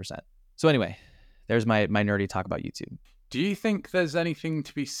 11%. So anyway, there's my nerdy talk about YouTube. Do you think there's anything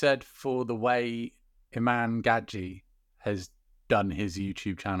to be said for the way Iman Gadji has done his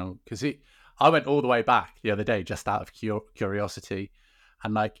YouTube channel? Because I went all the way back the other day just out of curiosity.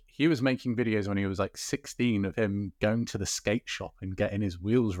 And he was making videos when he was 16 of him going to the skate shop and getting his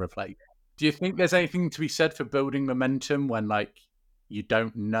wheels replaced. Do you think there's anything to be said for building momentum when you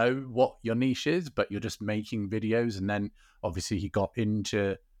don't know what your niche is, but you're just making videos? And then obviously he got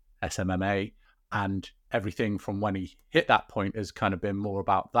into SMMA and everything from when he hit that point has kind of been more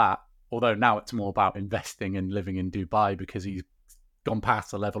about that. Although now it's more about investing and living in Dubai because he's gone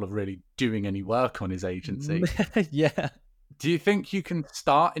past the level of really doing any work on his agency. Yeah. Do you think you can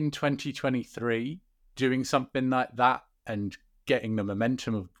start in 2023 doing something like that and getting the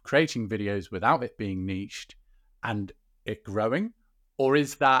momentum of creating videos without it being niched and it growing? Or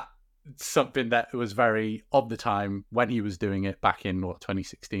is that something that was very of the time when he was doing it back in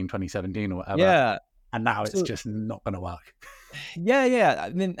 2016, 2017 or whatever? Yeah. And now it's just not going to work. Yeah.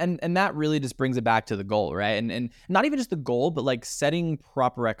 And that really just brings it back to the goal, right? And not even just the goal, but setting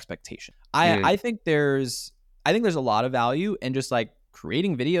proper expectation. I think there's a lot of value in just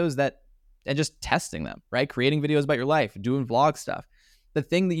creating videos and just testing them, right? Creating videos about your life, doing vlog stuff. The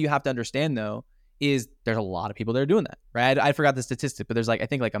thing that you have to understand though is there's a lot of people that are doing that, right? I forgot the statistic, but there's I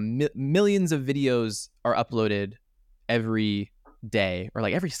think millions of videos are uploaded every day or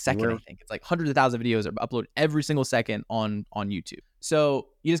every second. I think it's hundreds of thousands of videos are uploaded every single second on YouTube. So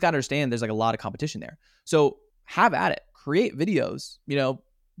you just got to understand there's a lot of competition there. So have at it, create videos,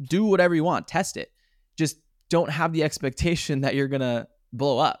 do whatever you want, test it. Just don't have the expectation that you're going to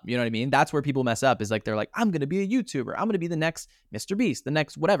blow up. You know what I mean? That's where people mess up is they're I'm going to be a YouTuber. I'm going to be the next Mr. Beast, the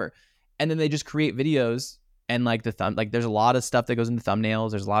next whatever. And then they just create videos and there's a lot of stuff that goes into thumbnails.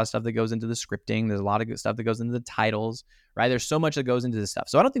 There's a lot of stuff that goes into the scripting. There's a lot of good stuff that goes into the titles, right? There's so much that goes into this stuff.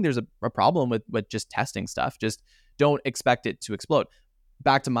 So I don't think there's a problem with just testing stuff. Just don't expect it to explode.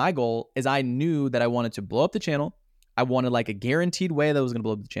 back to my goal is I knew that I wanted to blow up the channel. I wanted like a guaranteed way that was going to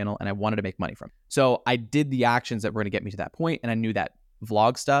blow up the channel, and I wanted to make money from it. So I did the actions that were going to get me to that point, and I knew that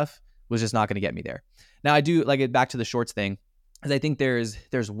vlog stuff was just not going to get me there. Now I do like it back to the shorts thing, because I think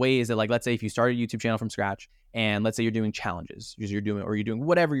there's ways that, like, let's say if you start a YouTube channel from scratch, and let's say you're doing challenges, you're doing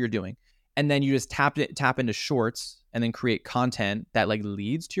whatever you're doing, and then you just tap into shorts and then create content that like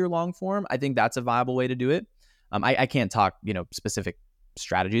leads to your long form. I think that's a viable way to do it. I can't talk, specific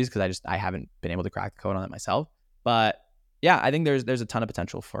strategies because I haven't been able to crack the code on it myself. But yeah, I think there's a ton of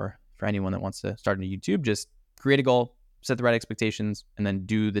potential for anyone that wants to start into YouTube. Just create a goal, set the right expectations, and then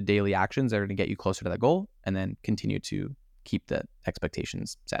do the daily actions that are going to get you closer to that goal, and then continue to keep the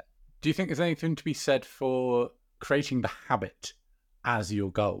expectations set. Do you think there's anything to be said for creating the habit as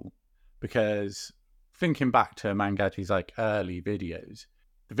your goal? Because thinking back to Mangaji's like early videos,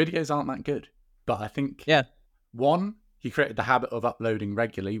 the videos aren't that good. But I think, one, he created the habit of uploading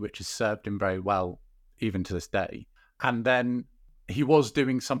regularly, which has served him very well even to this day. And then he was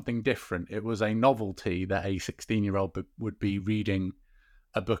doing something different. It was a novelty that a 16-year-old would be reading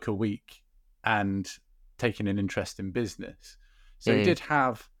a book a week and taking an interest in business. So he did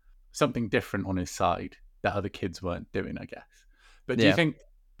have something different on his side that other kids weren't doing, I guess. But do you think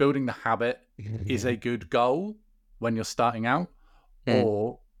building the habit is a good goal when you're starting out?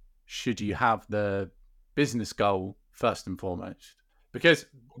 Or should you have the business goal first and foremost? Because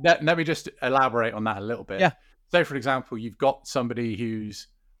let me just elaborate on that a little bit. Yeah. So, for example, you've got somebody who's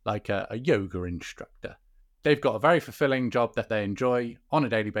like a yoga instructor. They've got a very fulfilling job that they enjoy on a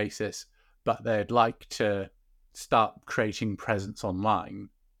daily basis, but they'd like to start creating presence online.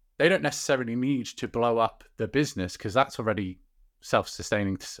 They don't necessarily need to blow up the business because that's already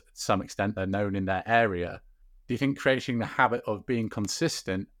self-sustaining to some extent. They're known in their area. Do you think creating the habit of being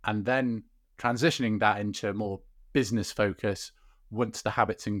consistent and then transitioning that into more business focus once the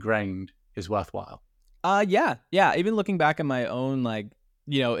habit's ingrained is worthwhile? Yeah. Even looking back at my own, like,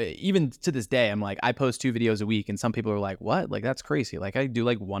 even to this day, I'm like, I post 2 videos a week, and some people are like, what? Like, that's crazy. Like, I do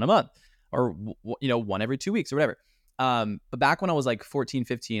like 1 a month, or, 1 every 2 weeks or whatever. But back when I was like 14,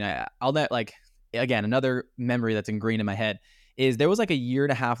 15, I'll net, like, again, another memory that's ingrained in my head is there was like a 1.5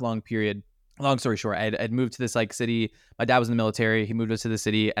 year long period. Long story short, I'd moved to this like city. My dad was in the military. He moved us to the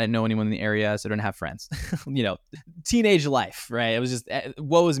city. I didn't know anyone in the area, so I didn't have friends. Teenage life, right? It was just,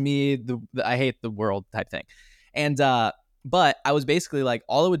 woe is me. I hate the world type thing. And, but I was basically like,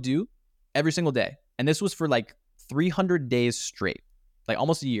 all I would do every single day, and this was for like 300 days straight, like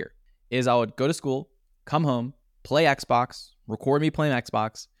almost a year, is I would go to school, come home, play Xbox, record me playing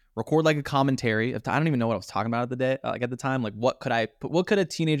Xbox, record like a commentary. I don't even know what I was talking about at the time. Like, what could a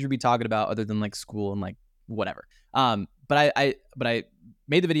teenager be talking about other than like school and like whatever. But I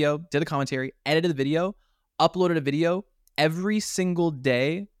made the video, did the commentary, edited the video, uploaded a video every single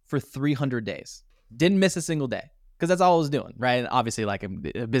day for 300 days. Didn't miss a single day because that's all I was doing, right? And obviously, like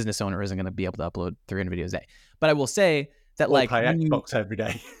a business owner isn't going to be able to upload 300 videos a day. But I will say that or play Xbox every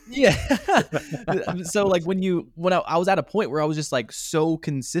day. Yeah. So like when I was at a point where I was just like so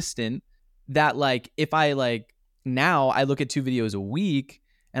consistent that like if I like now I look at 2 videos a week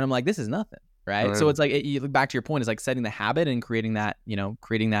and I'm like, this is nothing. Right. So it's like, you look back to your point, is like setting the habit and creating that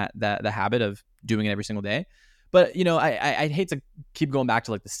the habit of doing it every single day. But, I hate to keep going back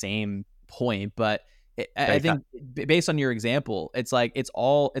to like the same point, but I think based on your example, it's like, it's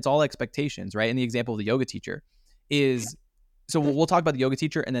all expectations, right? And the example of the yoga teacher is, so we'll talk about the yoga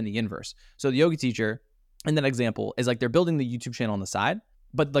teacher and then the inverse. So the yoga teacher in that example is like, they're building the YouTube channel on the side,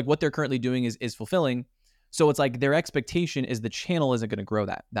 but like what they're currently doing is fulfilling. So it's like their expectation is the channel isn't going to grow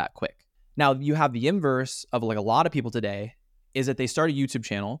that quick. Now you have the inverse of like a lot of people today is that they start a YouTube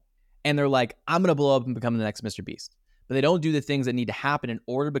channel and they're like, I'm going to blow up and become the next Mr. Beast, but they don't do the things that need to happen in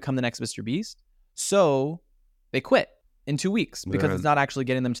order to become the next Mr. Beast. So they quit in 2 weeks because it's not actually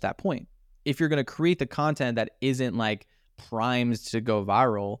getting them to that point. If you're going to create the content that isn't like primed to go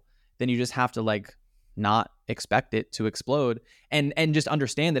viral, then you just have to like not expect it to explode and just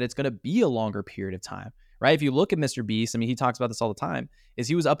understand that it's going to be a longer period of time, right? If you look at Mr. Beast, I mean, he talks about this all the time, is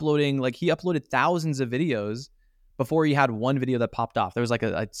he uploaded thousands of videos before he had one video that popped off. There was like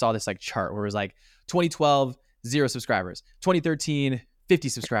I saw this like chart where it was like 2012, 0 subscribers, 2013, 50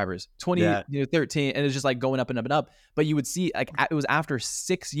 subscribers, 2013, and it's just like going up and up and up. But you would see like it was after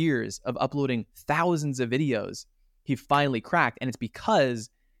 6 years of uploading thousands of videos, he finally cracked. And it's because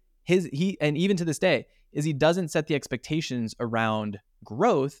he and even to this day is he doesn't set the expectations around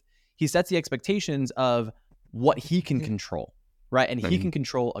growth. He sets the expectations of what he can control, right? And he can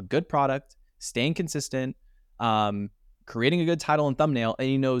control a good product, staying consistent, creating a good title and thumbnail, and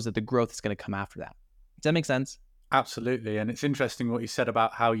he knows that the growth is going to come after that. Does that make sense? Absolutely. And it's interesting what you said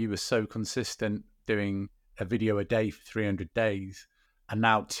about how you were so consistent doing a video a day for 300 days. And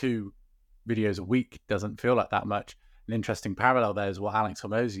now 2 videos a week doesn't feel like that much. An interesting parallel there is what Alex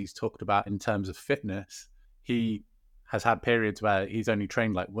Hormozi's talked about in terms of fitness. He has had periods where he's only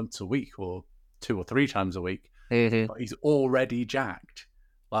trained like once a week or 2 or 3 times a week, but he's already jacked.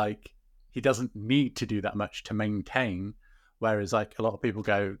 Like, he doesn't need to do that much to maintain. Whereas like a lot of people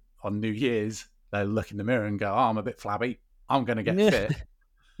go on New Year's, they look in the mirror and go, oh, I'm a bit flabby, I'm going to get fit.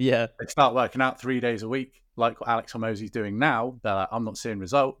 Yeah. They start working out 3 days a week, like what Alex Hormozi's doing now. They're like, I'm not seeing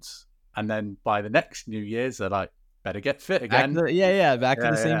results. And then by the next New Year's, they're like, better get fit again. Back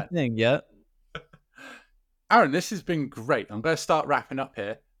to the same thing. Yeah. Aaron, this has been great. I'm going to start wrapping up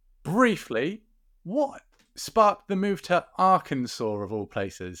here. Briefly, what sparked the move to Arkansas of all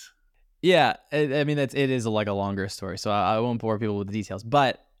places? Yeah, I mean, it is like a longer story, so I won't bore people with the details.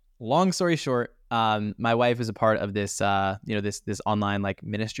 But long story short, my wife is a part of this, this online like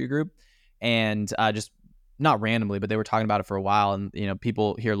ministry group, and just not randomly, but they were talking about it for a while, and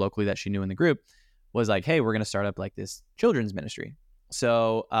people here locally that she knew in the group was like, "Hey, we're gonna start up like this children's ministry.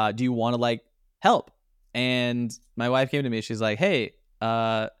 So, do you want to like help?" And my wife came to me. She's like, "Hey,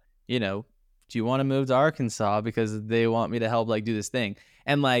 do you want to move to Arkansas because they want me to help like do this thing?"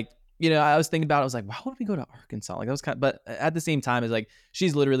 And like, I was thinking about it. I was like, why would we go to Arkansas? Like, I was but at the same time, it's like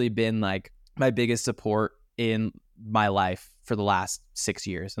she's literally been like my biggest support in my life for the last 6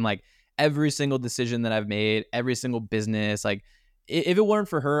 years, and like every single decision that I've made, every single business, like if it weren't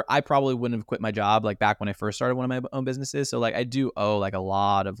for her, I probably wouldn't have quit my job like back when I first started one of my own businesses. So like I do owe like a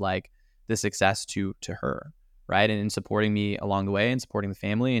lot of like the success to her, right? And in supporting me along the way and supporting the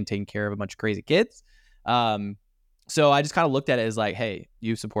family and taking care of a bunch of crazy kids. So I just kind of looked at it as like, hey,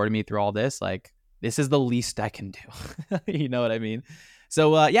 you supported me through all this. Like, this is the least I can do. You know what I mean?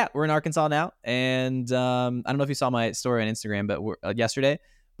 So we're in Arkansas now. And I don't know if you saw my story on Instagram, but yesterday,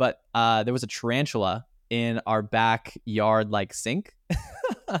 but there was a tarantula in our backyard like sink.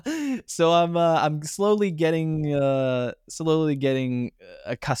 So I'm slowly getting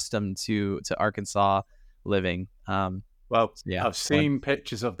accustomed to Arkansas living. Well, yeah, I've seen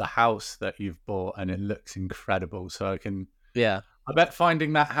pictures of the house that you've bought and it looks incredible. So I bet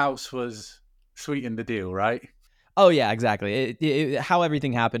finding that house was sweetened the deal, right? Oh yeah, exactly. How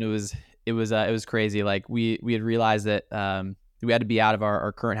everything happened, it was crazy. Like we had realized that we had to be out of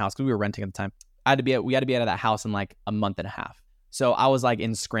our current house because we were renting at the time. We had to be out of that house in like a month and a half. So I was like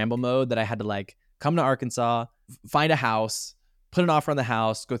in scramble mode that I had to like come to Arkansas, find a house, put an offer on the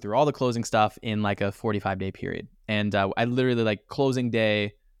house, go through all the closing stuff in like a 45-day period. And I literally like closing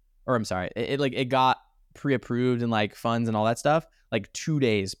day, or I'm sorry, it got pre-approved and like funds and all that stuff like 2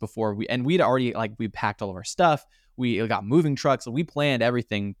 days before we'd already like we packed all of our stuff. We got moving trucks. We planned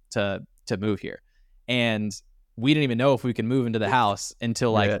everything to move here. And we didn't even know if we could move into the house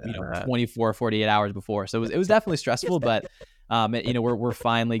until like 24, 48 hours before. So it was definitely stressful, but we're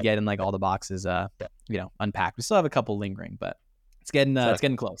finally getting like all the boxes unpacked. We still have a couple lingering, but it's getting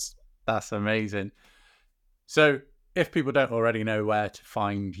close. That's amazing. So if people don't already know where to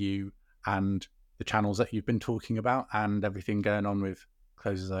find you and the channels that you've been talking about and everything going on with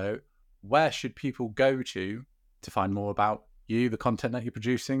Closes Out, where should people go to find more about you, the content that you're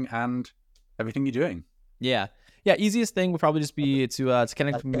producing, and everything you're doing? Yeah. Easiest thing would probably just be to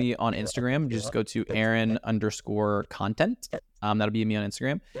connect with me on Instagram. Just go to Aaron_content. That'll be me on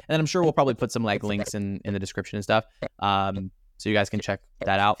Instagram, and then I'm sure we'll probably put some like links in the description and stuff, so you guys can check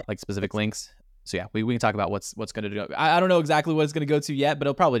that out, like specific links. So yeah, we can talk about what's going to go. I don't know exactly what it's going to go to yet, but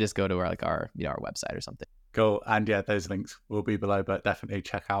it'll probably just go to our website or something. Cool. And yeah, those links will be below, but definitely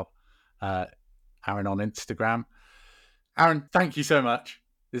check out Aaron on Instagram. Aaron, thank you so much.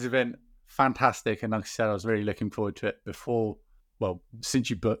 This has been fantastic. And like I said, I was really looking forward to it since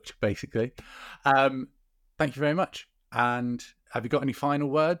you booked, basically. Thank you very much. And have you got any final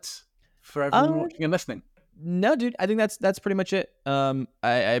words for everyone watching and listening? No, dude, I think that's pretty much it.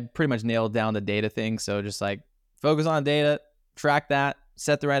 I pretty much nailed down the data thing. So just like focus on data, track that,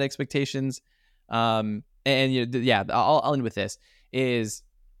 set the right expectations. I'll end with this is,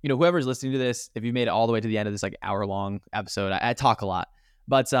 whoever's listening to this, if you made it all the way to the end of this like hour-long episode, I talk a lot.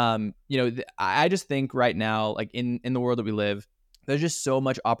 But, I just think right now, like in the world that we live, there's just so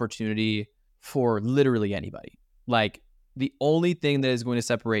much opportunity for literally anybody. Like the only thing that is going to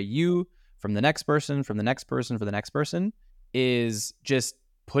separate you from the next person, from the next person, for the next person is just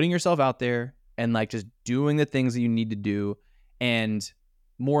putting yourself out there and like just doing the things that you need to do. And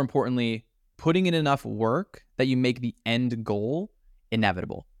more importantly, putting in enough work that you make the end goal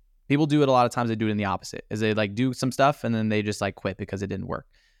inevitable. People do it a lot of times. They do it in the opposite, is they like do some stuff and then they just like quit because it didn't work.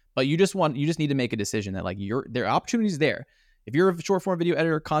 But you just need to make a decision that like there are opportunities there. If you're a short form video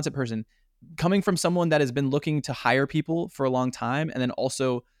editor, content person, coming from someone that has been looking to hire people for a long time, and then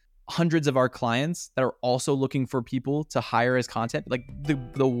also hundreds of our clients that are also looking for people to hire as content, like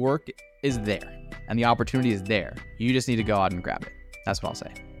the work is there and the opportunity is there. You just need to go out and grab it. That's what I'll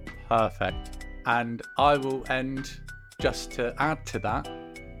say. Perfect. And I will end just to add to that.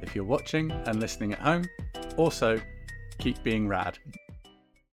 If you're watching and listening at home, also keep being rad.